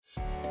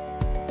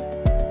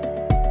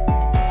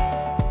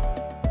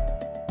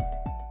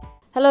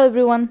Hello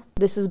everyone,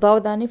 this is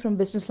Bhavadani from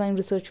Business Line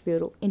Research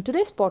Bureau. In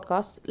today's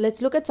podcast,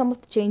 let's look at some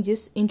of the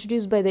changes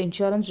introduced by the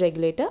insurance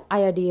regulator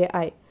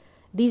IRDAI.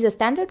 These are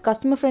standard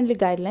customer-friendly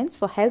guidelines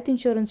for health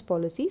insurance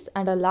policies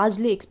and are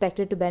largely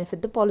expected to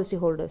benefit the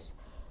policyholders.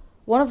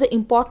 One of the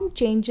important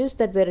changes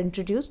that were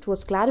introduced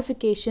was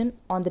clarification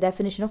on the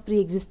definition of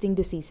pre-existing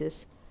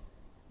diseases.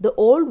 The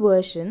old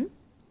version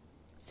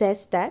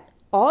says that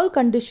all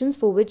conditions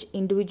for which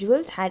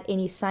individuals had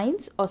any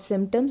signs or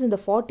symptoms in the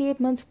 48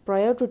 months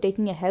prior to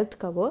taking a health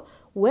cover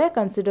were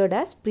considered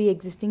as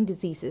pre-existing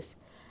diseases.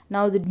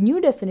 Now the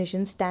new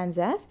definition stands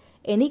as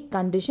any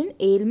condition,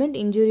 ailment,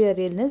 injury or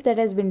illness that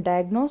has been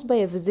diagnosed by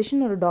a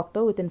physician or a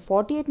doctor within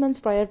 48 months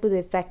prior to the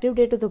effective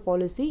date of the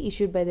policy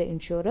issued by the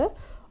insurer,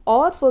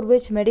 or for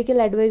which medical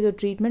advice or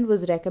treatment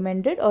was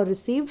recommended or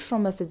received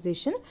from a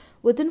physician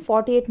within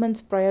 48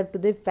 months prior to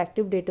the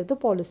effective date of the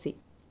policy.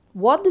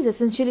 What this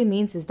essentially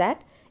means is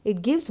that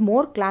it gives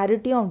more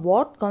clarity on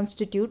what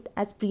constitute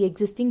as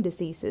pre-existing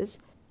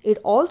diseases. It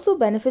also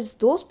benefits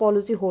those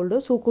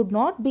policyholders who could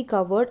not be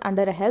covered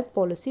under a health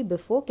policy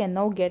before can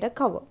now get a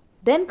cover.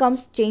 Then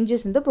comes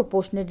changes in the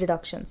proportionate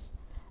deductions.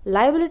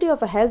 Liability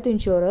of a health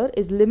insurer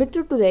is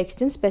limited to the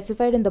extent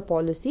specified in the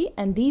policy,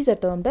 and these are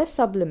termed as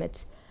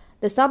sublimits.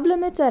 The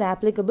sublimits are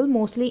applicable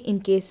mostly in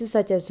cases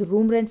such as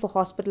room rent for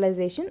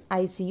hospitalization,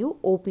 ICU,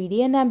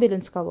 OPD and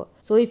ambulance cover.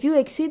 So if you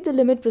exceed the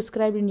limit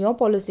prescribed in your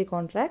policy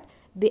contract,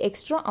 the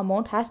extra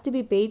amount has to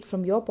be paid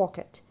from your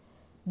pocket.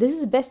 This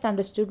is best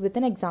understood with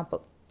an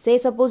example. Say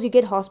suppose you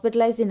get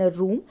hospitalized in a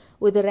room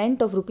with a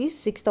rent of rupees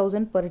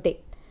 6,000 per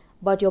day,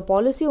 but your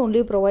policy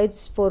only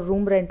provides for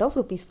room rent of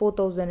rupees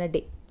 4,000 a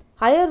day.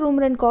 Higher room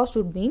rent cost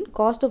would mean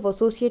cost of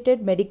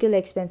associated medical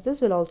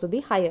expenses will also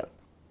be higher.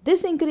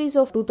 This increase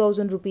of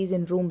 2,000 rupees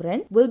in room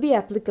rent will be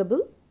applicable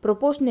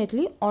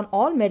proportionately on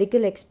all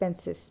medical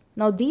expenses.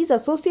 Now these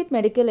associate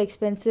medical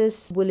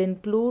expenses will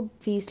include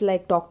fees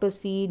like doctor's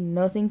fee,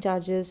 nursing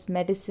charges,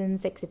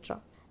 medicines,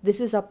 etc.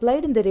 This is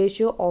applied in the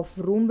ratio of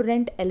room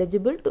rent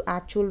eligible to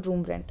actual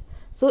room rent.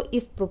 So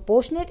if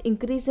proportionate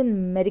increase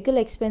in medical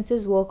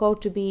expenses work out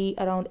to be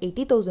around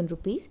 80,000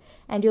 rupees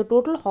and your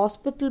total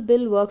hospital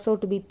bill works out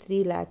to be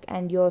 3 lakh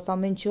and your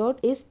sum insured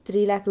is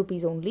 3 lakh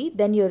rupees only,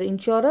 then your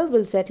insurer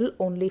will settle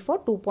only for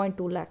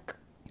 2.2 lakh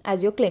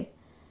as your claim.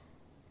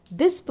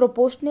 This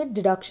proportionate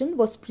deduction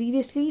was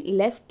previously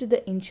left to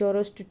the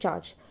insurers to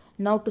charge.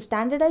 Now to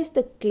standardize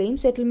the claim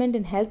settlement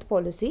in health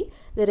policy,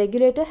 the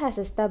regulator has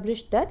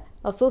established that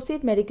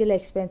associate medical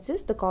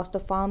expenses, the cost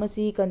of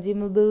pharmacy,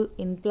 consumable,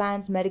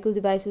 implants, medical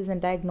devices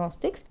and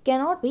diagnostics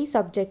cannot be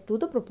subject to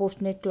the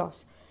proportionate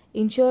clause.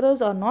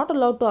 Insurers are not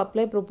allowed to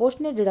apply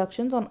proportionate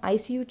deductions on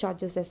ICU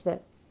charges as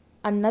well.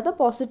 Another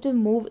positive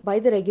move by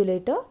the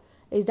regulator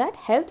is that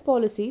health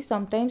policies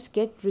sometimes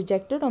get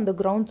rejected on the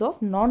grounds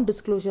of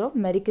non-disclosure of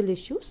medical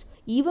issues,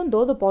 even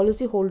though the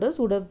policyholders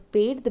would have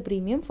paid the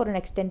premium for an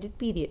extended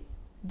period.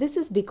 This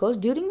is because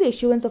during the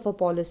issuance of a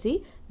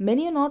policy,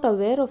 many are not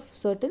aware of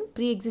certain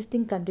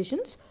pre-existing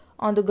conditions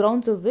on the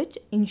grounds of which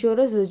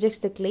insurers rejects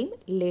the claim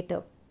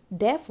later.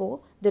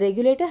 Therefore, the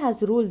regulator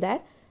has ruled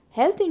that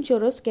health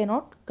insurers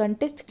cannot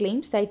contest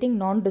claims citing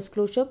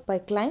non-disclosure by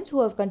clients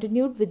who have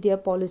continued with their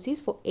policies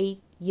for 8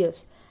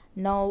 years.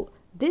 Now,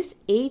 this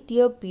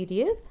 8-year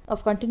period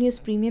of continuous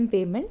premium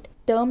payment,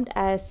 termed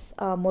as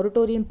a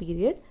moratorium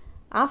period,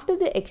 after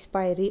the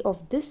expiry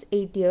of this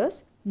 8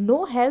 years,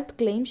 no health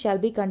claim shall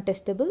be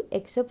contestable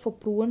except for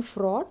proven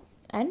fraud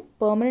and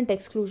permanent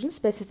exclusion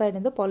specified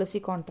in the policy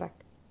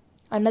contract.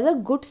 Another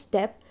good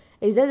step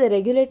is that the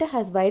regulator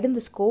has widened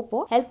the scope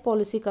of health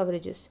policy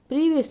coverages.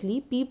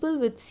 Previously, people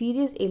with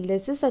serious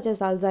illnesses such as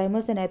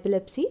Alzheimer's and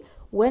epilepsy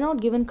were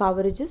not given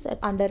coverages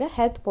under a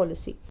health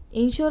policy.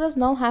 Insurers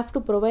now have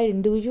to provide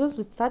individuals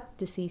with such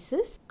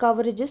diseases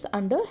coverages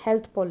under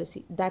health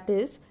policy. That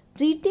is,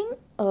 treating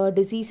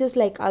diseases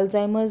like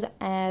Alzheimer's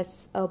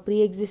as a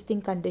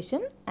pre-existing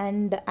condition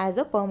and as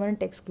a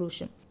permanent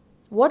exclusion.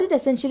 What it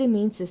essentially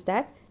means is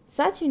that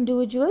such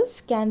individuals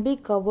can be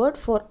covered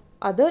for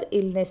other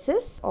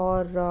illnesses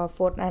or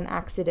for an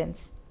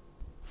accidents.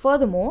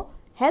 Furthermore,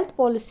 health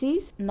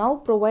policies now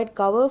provide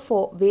cover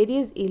for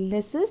various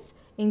illnesses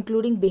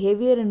including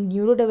behavior and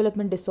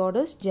neurodevelopment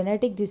disorders,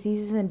 genetic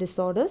diseases and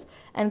disorders,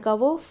 and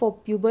cover for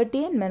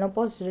puberty and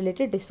menopause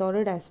related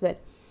disorder as well.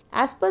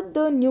 As per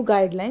the new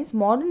guidelines,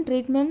 modern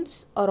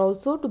treatments are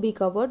also to be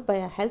covered by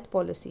a health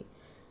policy.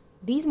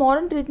 These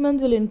modern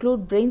treatments will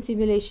include brain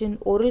stimulation,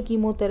 oral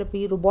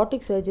chemotherapy,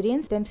 robotic surgery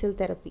and stem cell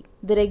therapy.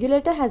 The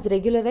regulator has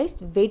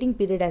regularized waiting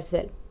period as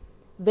well.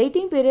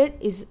 Waiting period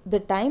is the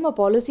time a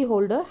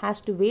policyholder has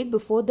to wait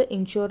before the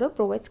insurer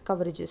provides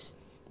coverages.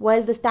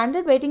 While the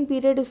standard waiting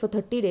period is for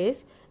 30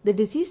 days, the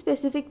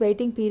disease-specific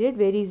waiting period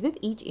varies with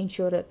each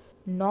insurer,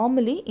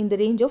 normally in the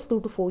range of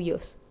 2 to 4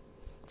 years.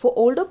 For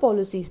older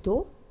policies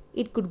though,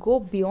 it could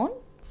go beyond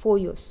 4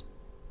 years.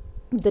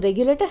 The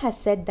regulator has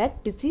said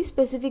that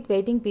disease-specific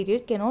waiting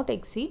period cannot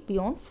exceed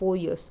beyond 4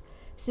 years.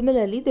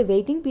 Similarly, the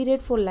waiting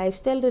period for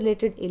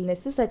lifestyle-related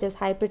illnesses such as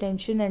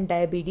hypertension and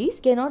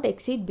diabetes cannot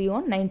exceed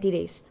beyond 90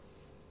 days.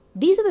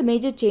 These are the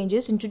major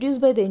changes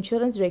introduced by the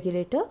insurance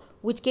regulator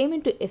which came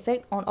into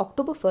effect on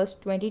October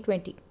 1st,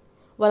 2020.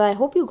 Well, I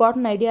hope you got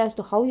an idea as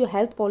to how your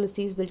health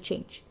policies will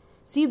change.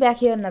 See you back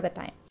here another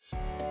time.